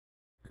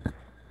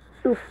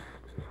Oof.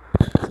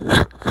 Hey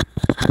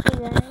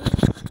guys,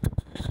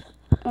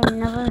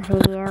 another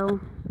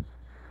video.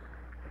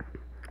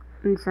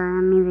 I'm sorry,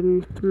 I'm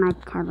moving my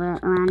tablet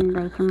around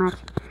way too much.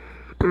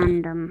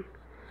 And I'm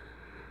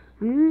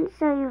gonna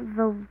show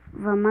you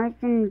the most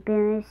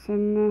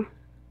embarrassing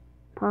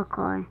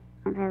parkour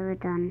I've ever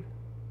done.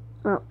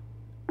 Well,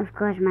 of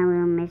course my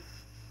room is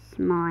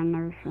small and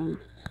everything.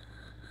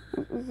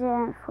 Is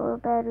that full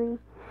battery?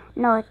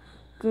 No, it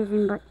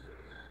isn't, but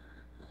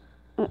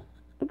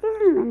it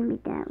doesn't let me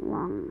that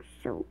long,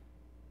 so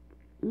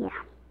yeah.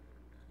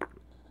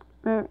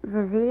 The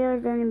video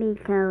is going to be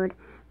called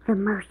the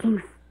most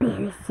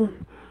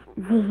embarrassing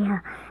video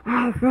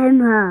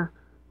ever.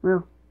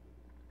 Well,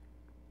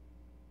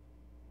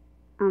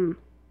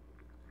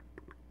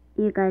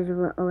 you guys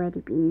will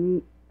already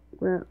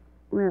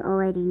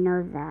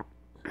know that.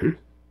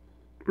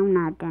 I'm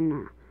not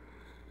gonna.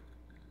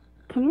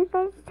 Can you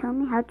guys tell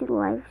me how to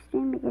live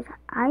stream? Because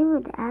I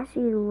would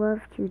actually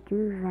love to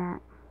do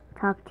that.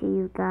 Talk to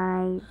you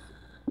guys.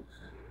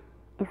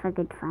 If I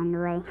could find a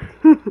way.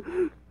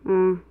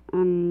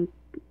 And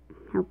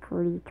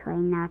hopefully try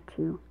not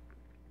to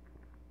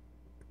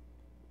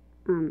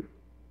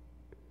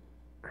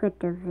quit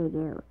the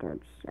video.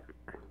 Don't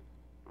suck.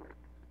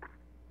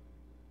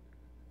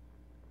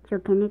 So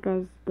can you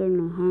guys give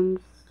me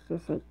hints?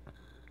 Just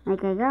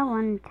like I got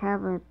one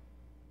tablet,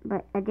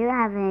 but I do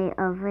have a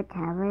other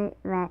tablet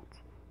that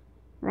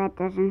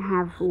doesn't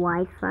have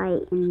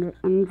Wi-Fi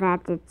and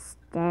that it's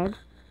dead.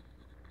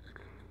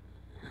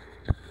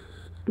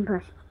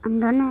 But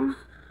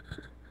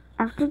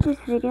after this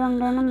video, I'm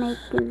gonna make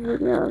a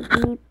video of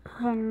me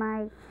playing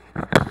my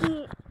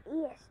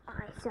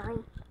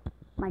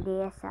my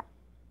DSi.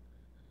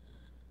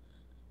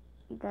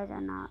 You guys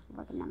are not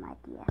looking at my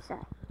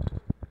DSi.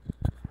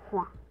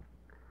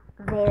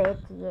 There it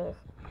is.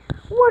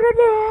 What a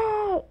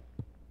day!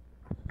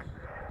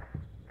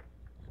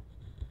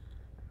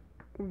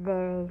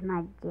 There is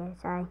my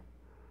DSi.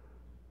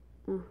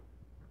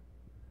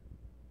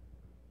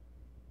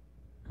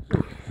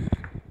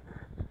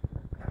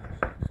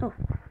 Oh,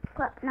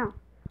 what? No.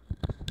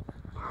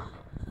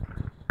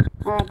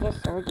 I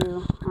just showed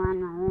you around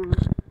my room.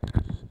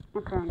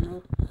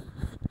 Apparently.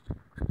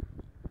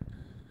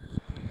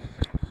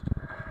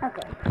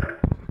 Okay.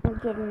 I'm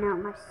getting out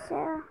my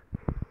cell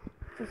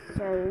to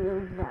show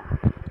you the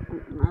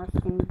most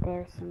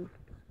embarrassing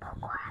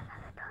parkour I've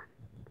ever done.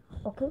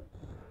 Okay?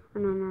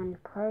 I'm gonna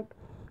unplug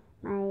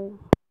my.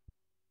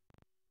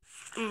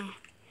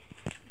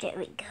 There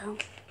we go.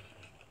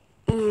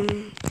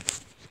 And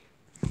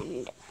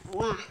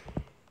wow.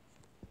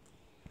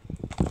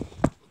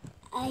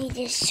 I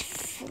just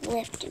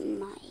flipped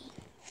my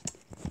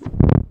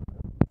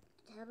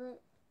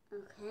tablet.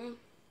 Okay.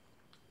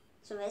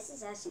 So this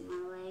is actually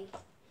my leg.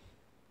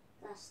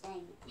 Gosh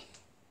dang it.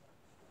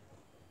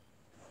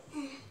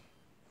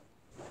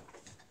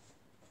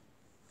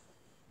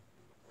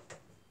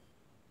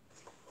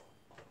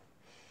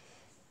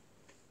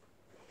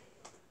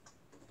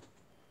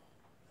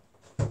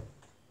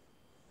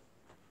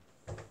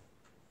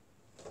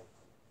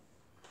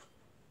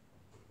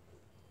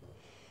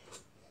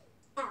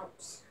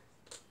 Ouch.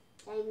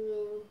 Dang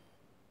you.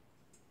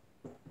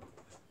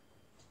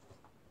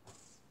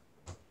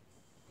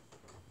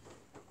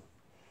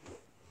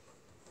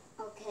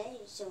 Okay,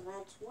 so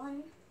that's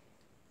one.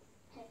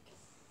 Heck,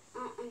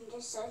 and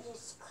this I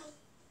just quite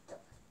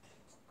dark.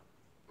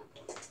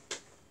 Okay.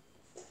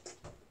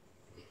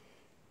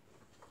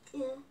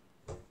 Yeah.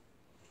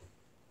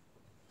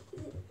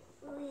 It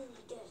really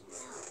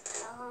doesn't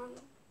help.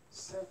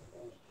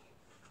 Slippery.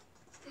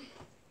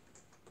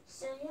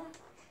 So yeah.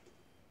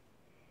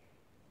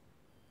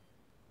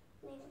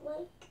 Leave a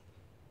like.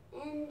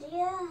 And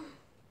yeah.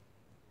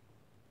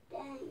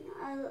 Dang,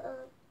 I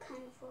look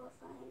kind of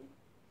horrifying.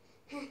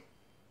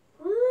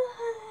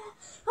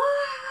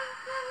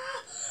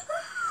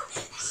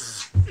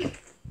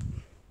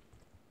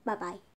 Bye-bye.